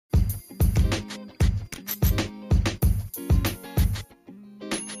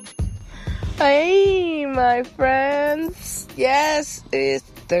Hey, my friends. Yes, it's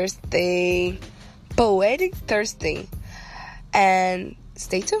Thursday. Poetic Thursday. And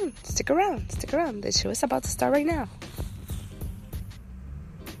stay tuned. Stick around. The show is about to start right now.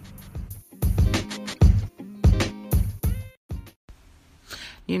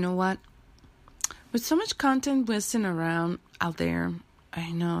 You know what? With so much content whizzing around out there, I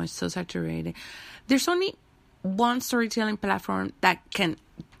know it's so saturated. There's only one storytelling platform that can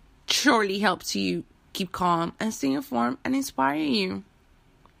surely helps you keep calm and stay informed and inspire you.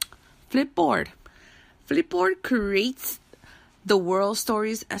 Flipboard. Flipboard creates the world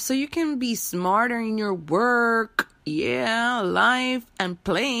stories so you can be smarter in your work, life, and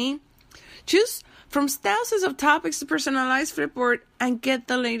play. Choose from thousands of topics to personalize Flipboard and get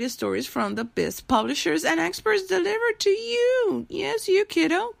the latest stories from the best publishers and experts delivered to you. Yes, you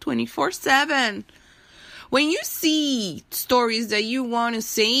kiddo, 24/7. When you see stories that you want to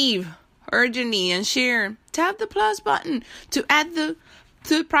save urgently and share, tap the plus button to add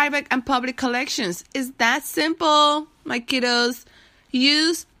to private and public collections. It's that simple, my kiddos.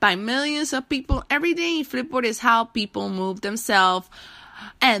 Used by millions of people every day, Flipboard is how people move themselves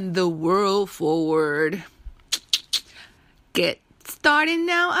and the world forward. Get started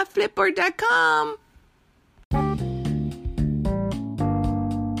now at flipboard.com.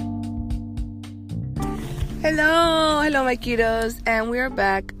 Hello, my kiddos, and we're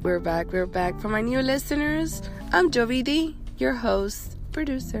back. For my new listeners, I'm Jovi D, your host,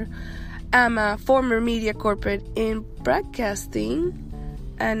 producer. I'm a former media corporate in broadcasting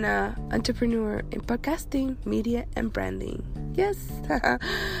and entrepreneur in podcasting, media, and branding. Yes,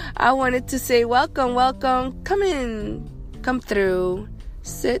 I wanted to say welcome. Come in, come through,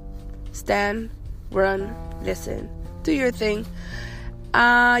 sit, stand, run, listen, do your thing.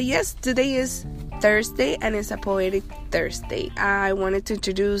 Yes, today is Thursday, and it's a Poetic Thursday. I wanted to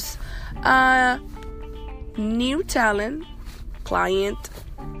introduce a new talent client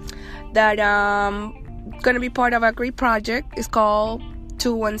that gonna be part of a great project. It's called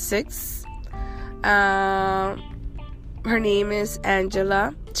 216. Her name is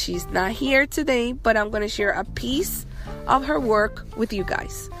Angela. She's not here today, but I'm gonna share a piece of her work with you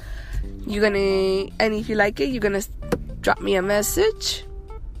guys. And if you like it, you're gonna drop me a message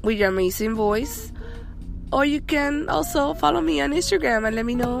with your amazing voice, or you can also follow me on Instagram and let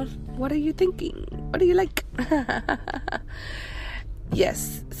me know, what are you thinking? What do you like?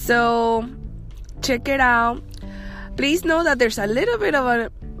 Yes, so check it out. Please know that there's a little bit of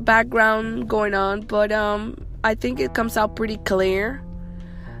a background going on, but I think it comes out pretty clear.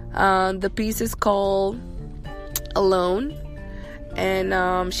 The piece is called Alone,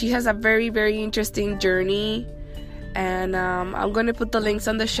 and she has a very, very interesting journey. And I'm going to put the links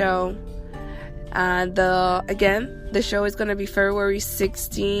on the show. And the show is going to be February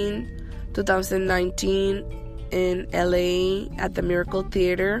 16, 2019 in LA at the Miracle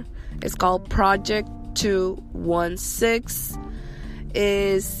Theater. It's called Project 216.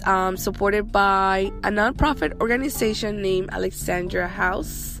 Is supported by a nonprofit organization named Alexandra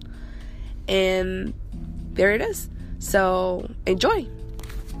House. And there it is. So enjoy.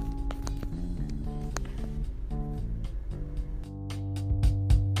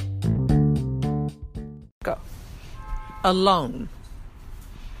 Go. Alone.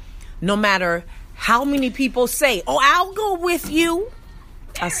 No matter how many people say, "Oh, I'll go with you,"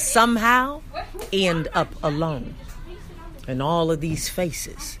 I somehow end up alone. And all of these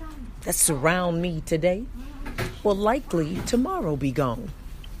faces that surround me today will likely tomorrow be gone.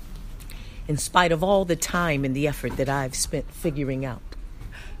 In spite of all the time and the effort that I've spent figuring out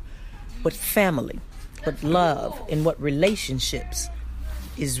what family, what love, and what relationships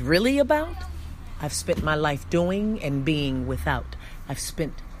is really about, I've spent my life doing and being without. I've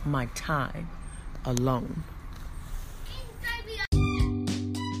spent my time alone.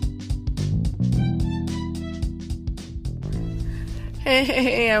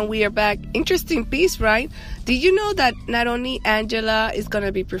 Hey, and we are back. Interesting piece, right? Did you know that not only Angela is going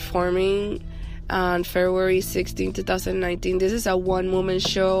to be performing on February 16, 2019, this is a one-woman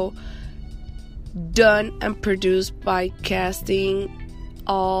show done and produced by casting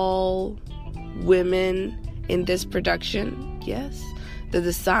all women in this production. Yes, the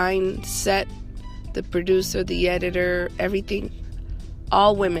design, set, the producer, the editor, everything,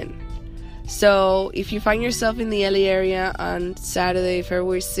 all women. So if you find yourself in the LA area on Saturday,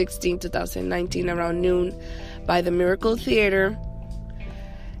 February 16, 2019, around noon by the Miracle Theater,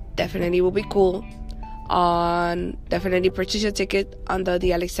 definitely will be cool. Definitely purchase your ticket under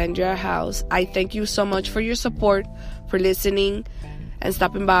the Alexandria House. I thank you so much for your support, for listening, and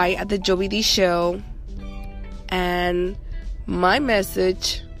stopping by at the Jovi D Show. And my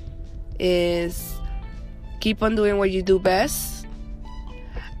message is keep on doing what you do best.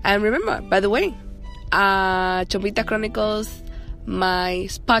 And remember, by the way, Chombita Chronicles, my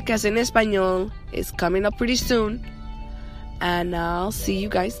podcast in Espanol, is coming up pretty soon. And I'll see you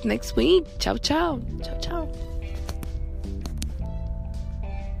guys next week. Ciao, ciao. Ciao, ciao.